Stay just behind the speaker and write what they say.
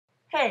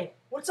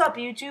What's up,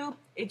 YouTube?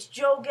 It's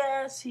Joe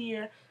Gas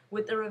here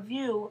with a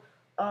review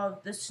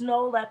of the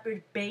Snow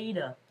Leopard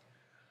Beta.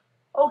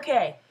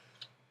 Okay,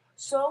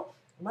 so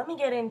let me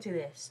get into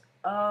this.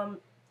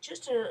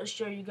 Just to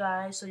assure you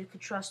guys so you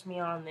could trust me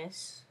on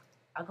this,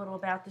 I'll go to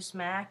About This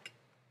Mac,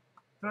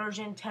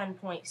 version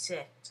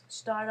 10.6.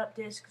 Startup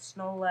disk,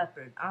 Snow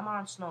Leopard. I'm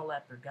on Snow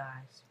Leopard,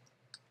 guys.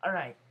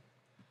 Alright.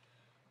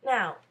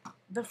 Now,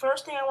 the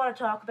first thing I want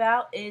to talk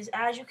about is,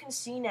 as you can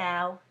see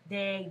now,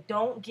 they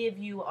don't give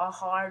you a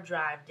hard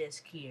drive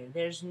disk here.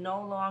 There's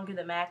no longer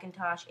the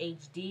Macintosh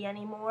HD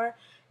anymore.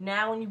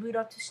 Now when you boot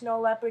up to Snow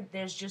Leopard,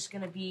 there's just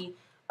going to be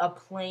a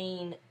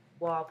plain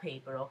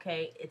wallpaper,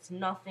 okay? It's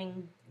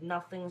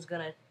nothing's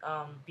going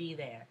to be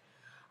there.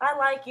 I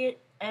like it,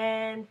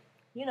 and,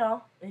 you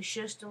know, it's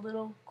just a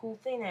little cool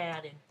thing I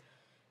added.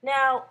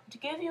 Now, to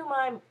give you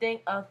my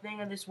thing of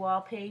this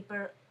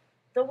wallpaper,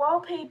 the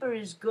wallpaper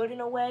is good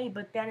in a way,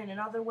 but then in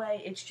another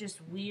way, it's just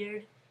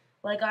weird.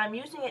 Like, I'm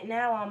using it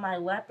now on my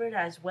Leopard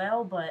as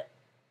well, but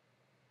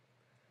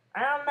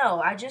I don't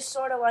know. I just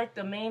sort of like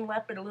the main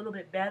Leopard a little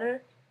bit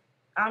better.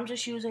 I'm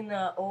just using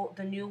the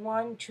new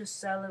one to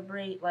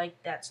celebrate,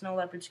 like, that Snow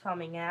Leopard's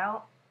coming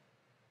out.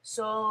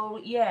 So,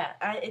 yeah,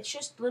 it's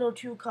just a little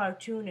too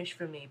cartoonish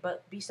for me.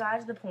 But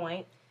besides the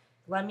point,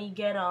 let me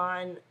get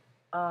on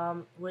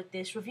with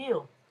this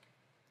review.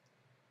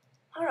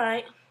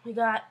 Alright, we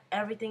got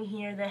everything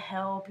here, the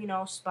help, you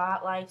know,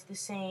 spotlight's the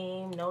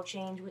same, no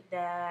change with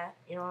that,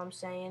 you know what I'm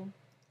saying?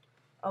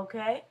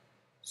 Okay,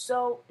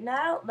 so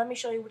now let me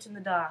show you what's in the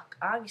dock.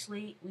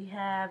 Obviously, we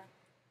have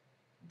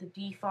the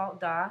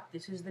default dock.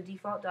 This is the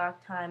default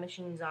dock. Time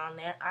Machine's on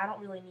there. I don't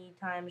really need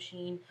Time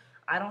Machine.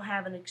 I don't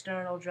have an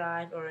external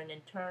drive or an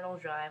internal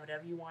drive,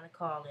 whatever you want to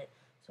call it,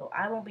 so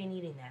I won't be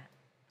needing that.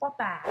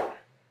 Whoop-ah!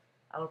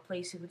 I'll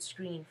replace it with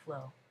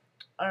ScreenFlow.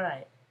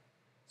 Alright,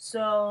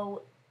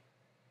 so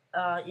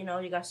you know,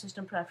 you got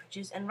system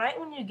preferences, and right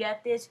when you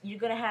get this, you're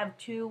gonna have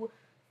two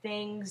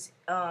things.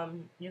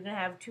 You're gonna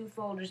have two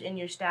folders in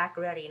your stack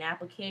already: an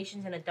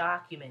applications and a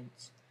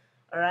documents.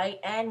 All right,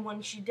 and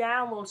once you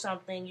download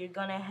something, you're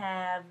gonna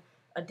have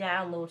a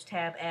downloads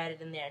tab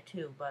added in there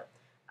too. But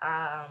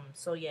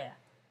so yeah,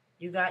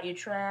 you got your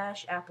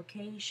trash,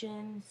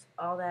 applications,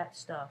 all that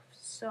stuff.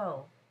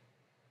 So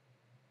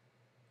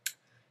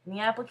in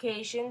the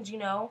applications, you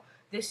know,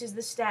 this is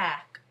the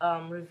stack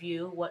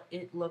review, what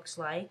it looks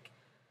like.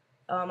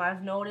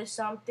 I've noticed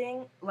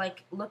something,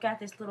 like, look at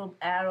this little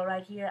arrow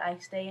right here. I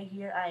stay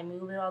here, I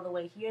move it all the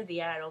way here,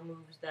 the arrow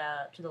moves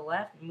to the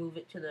left, move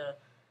it to the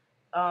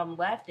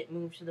left, it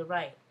moves to the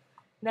right.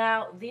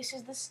 Now, this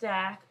is the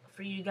stack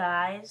for you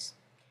guys.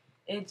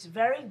 It's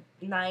very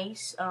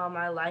nice,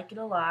 I like it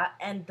a lot,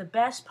 and the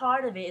best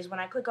part of it is when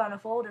I click on a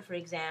folder, for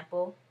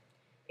example,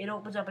 it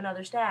opens up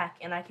another stack,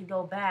 and I can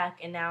go back,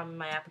 and now I'm in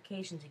my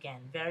applications again.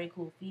 Very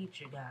cool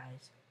feature,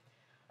 guys.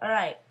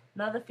 Alright.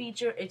 Another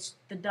feature,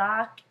 the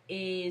dock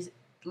is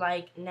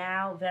like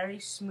now very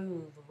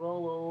smooth,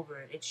 roll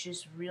over. It's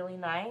just really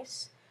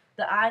nice.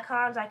 The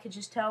icons, I could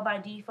just tell by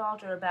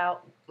default, are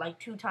about like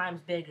 2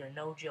 times bigger,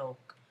 no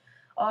joke.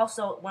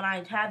 Also, when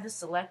I have the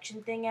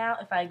selection thing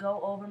out, if I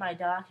go over my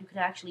dock, you could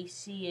actually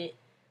see it,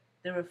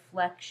 the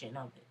reflection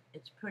of it.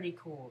 It's pretty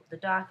cool. The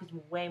dock is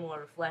way more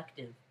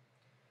reflective.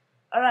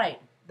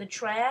 Alright, the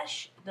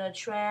trash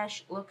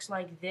looks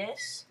like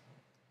this.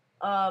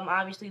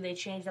 Obviously they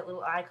changed that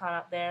little icon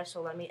up there,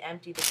 so let me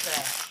empty the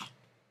trash.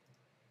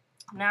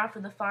 Now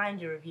for the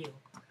Finder review.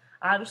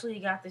 Obviously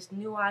you got this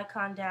new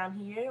icon down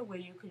here where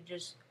you could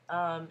just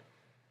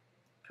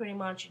pretty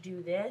much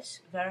do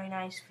this. Very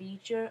nice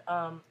feature.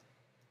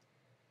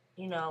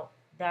 You know,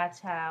 that's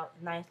how,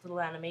 nice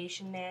little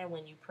animation there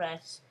when you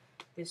press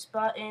this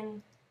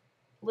button.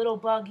 Little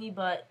buggy,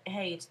 but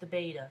hey, it's the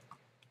beta.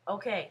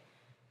 Okay,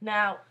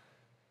 now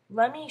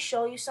let me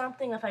show you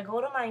something. If I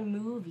go to my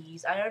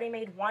movies, I already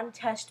made one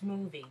test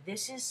movie.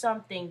 This is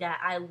something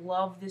that I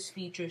love this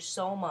feature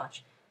so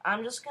much.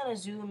 I'm just going to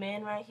zoom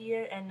in right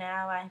here, and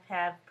now I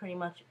have pretty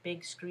much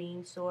big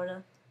screen, sort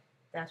of.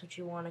 That's what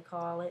you want to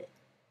call it.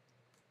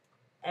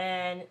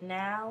 And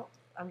now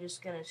I'm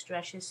just going to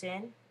stretch this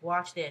in.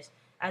 Watch this.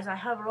 As I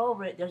hover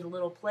over it, there's a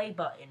little play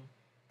button.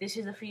 This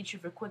is a feature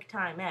for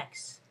QuickTime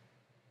X.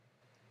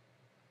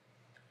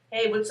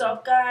 Hey, what's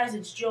up, guys?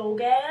 It's Joe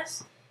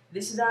Gas.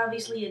 This is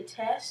obviously a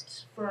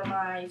test for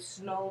my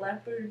Snow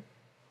Leopard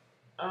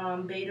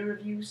beta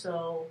review,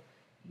 so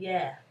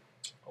yeah,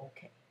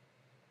 okay.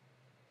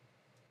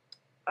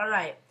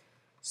 Alright,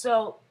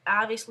 so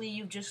obviously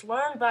you've just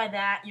learned by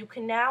that you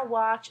can now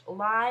watch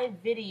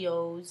live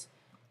videos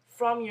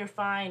from your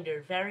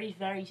Finder. Very,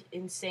 very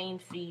insane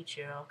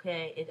feature,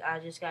 okay? I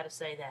just gotta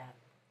say that.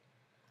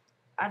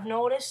 I've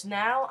noticed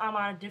now I'm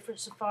on a different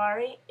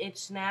Safari.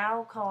 It's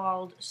now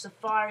called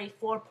Safari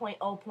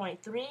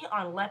 4.0.3.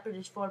 On Leopard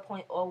is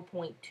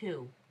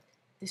 4.0.2.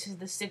 This is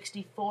the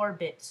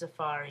 64-bit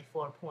Safari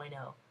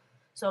 4.0.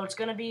 So it's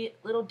going to be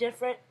a little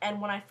different.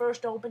 And when I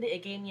first opened it,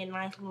 it gave me a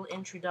nice little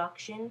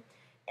introduction.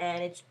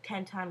 And it's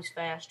 10 times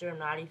faster. I'm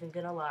not even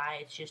going to lie.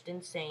 It's just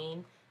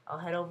insane. I'll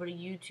head over to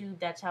YouTube.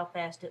 That's how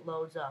fast it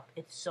loads up.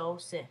 It's so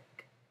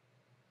sick.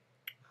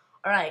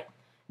 Alright,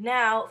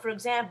 now, for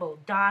example,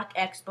 Dock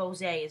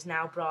Expose is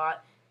now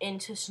brought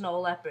into Snow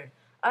Leopard.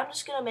 I'm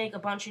just going to make a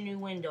bunch of new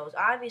windows.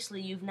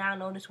 Obviously, you've now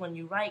noticed when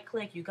you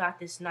right-click, you got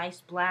this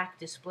nice black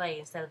display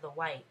instead of the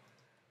white.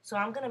 So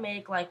I'm going to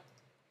make like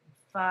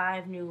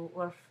 5 new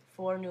or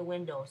 4 new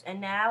windows. And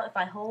now, if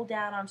I hold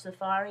down on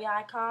Safari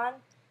icon,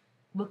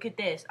 look at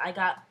this. I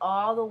got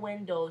all the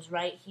windows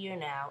right here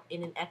now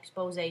in an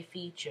expose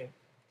feature.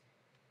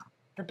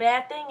 The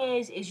bad thing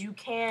is you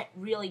can't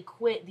really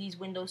quit these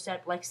windows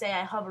set. Like say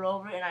I hover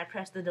over it and I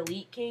press the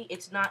delete key,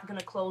 it's not going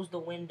to close the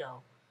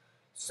window.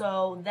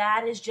 So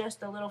that is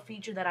just a little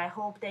feature that I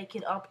hope they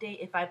can update.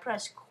 If I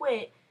press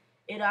quit,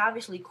 it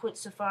obviously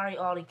quits Safari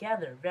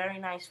altogether. Very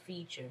nice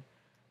feature.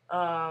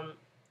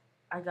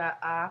 I got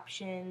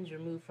options,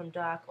 remove from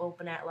dock,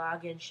 open at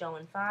login, show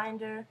in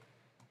finder.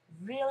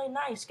 Really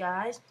nice,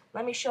 guys.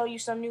 Let me show you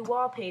some new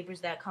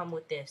wallpapers that come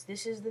with this.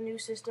 This is the new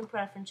system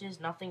preferences.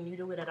 Nothing new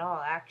to it at all,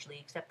 actually,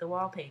 except the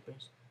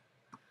wallpapers.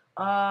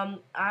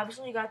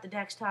 Obviously you got the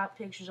desktop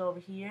pictures over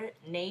here.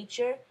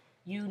 Nature.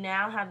 You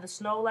now have the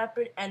snow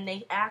leopard, and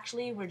they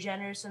actually were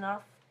generous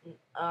enough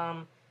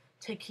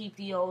to keep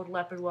the old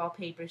leopard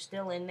wallpaper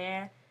still in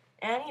there.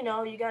 And you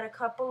know, you got a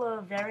couple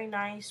of very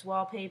nice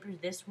wallpapers.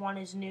 This one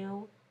is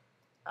new.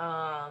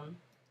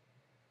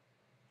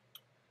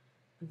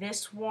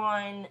 This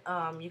one,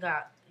 you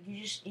got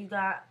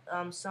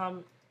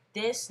some.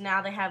 This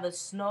now they have a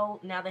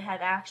snow. Now they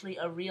have actually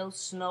a real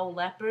snow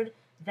leopard.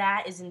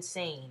 That is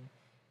insane.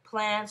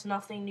 Plants,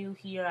 nothing new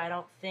here. I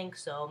don't think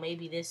so.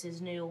 Maybe this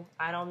is new.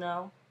 I don't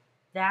know.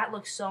 That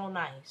looks so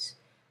nice.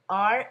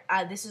 Art.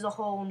 This is a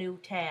whole new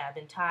tab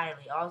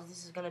entirely. All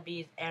this is gonna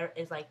be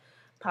is like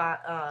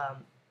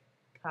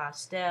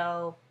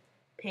pastel,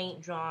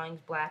 paint drawings,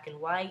 black and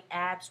white,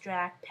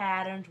 abstract,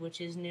 patterns,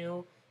 which is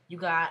new. You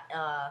got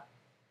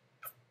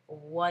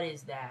what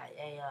is that?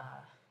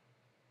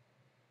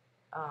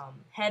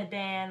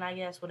 Headband, I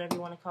guess, whatever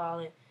you want to call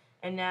it.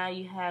 And now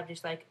you have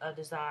just like a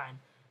design.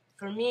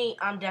 For me,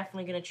 I'm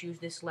definitely going to choose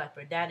this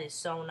leopard. That is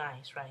so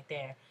nice right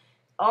there.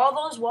 All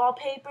those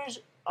wallpapers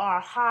are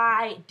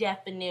high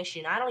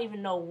definition. I don't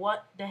even know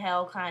what the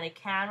hell kind of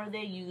camera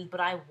they use, but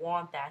I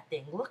want that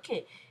thing. Look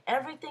at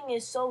everything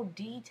is so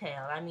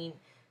detailed. I mean,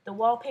 the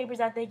wallpapers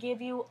that they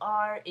give you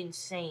are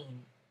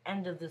insane.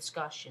 End of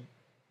discussion.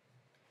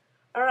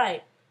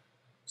 Alright,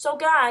 so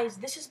guys,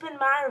 this has been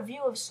my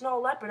review of Snow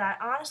Leopard. I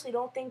honestly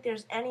don't think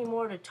there's any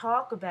more to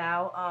talk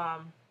about.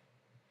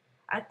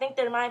 I think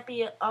there might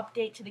be an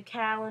update to the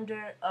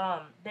calendar.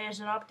 There's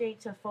an update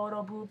to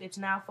Photo Booth. It's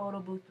now Photo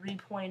Booth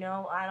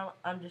 3.0. I don't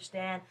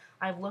understand.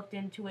 I've looked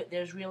into it.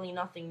 There's really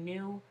nothing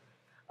new.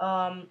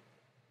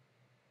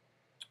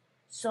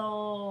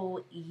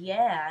 So,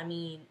 yeah, I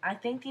mean, I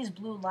think these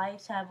blue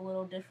lights have a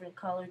little different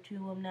color to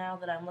them now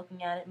that I'm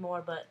looking at it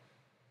more, but,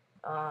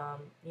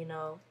 you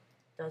know,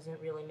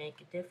 doesn't really make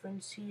a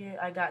difference here.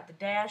 I got the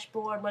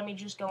dashboard. Let me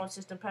just go in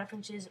System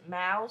Preferences,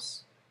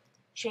 Mouse,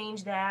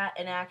 change that,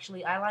 and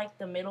actually, I like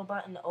the middle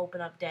button to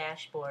open up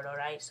Dashboard,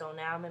 alright? So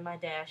now I'm in my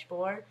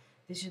dashboard.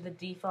 This is the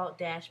default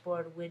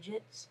dashboard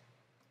widgets.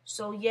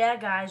 So, yeah,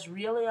 guys,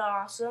 really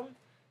awesome.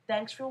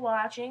 Thanks for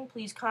watching.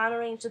 Please comment,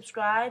 rate, and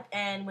subscribe.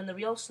 And when the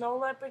real Snow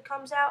Leopard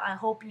comes out, I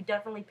hope you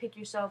definitely pick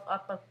yourself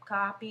up a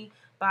copy.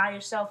 Buy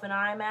yourself an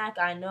iMac.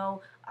 I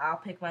know I'll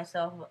pick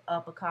myself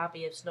up a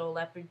copy of Snow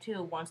Leopard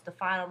too once the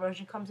final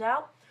version comes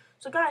out.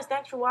 So guys,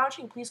 thanks for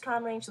watching. Please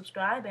comment, rate, and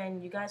subscribe.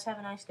 And you guys have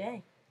a nice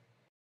day.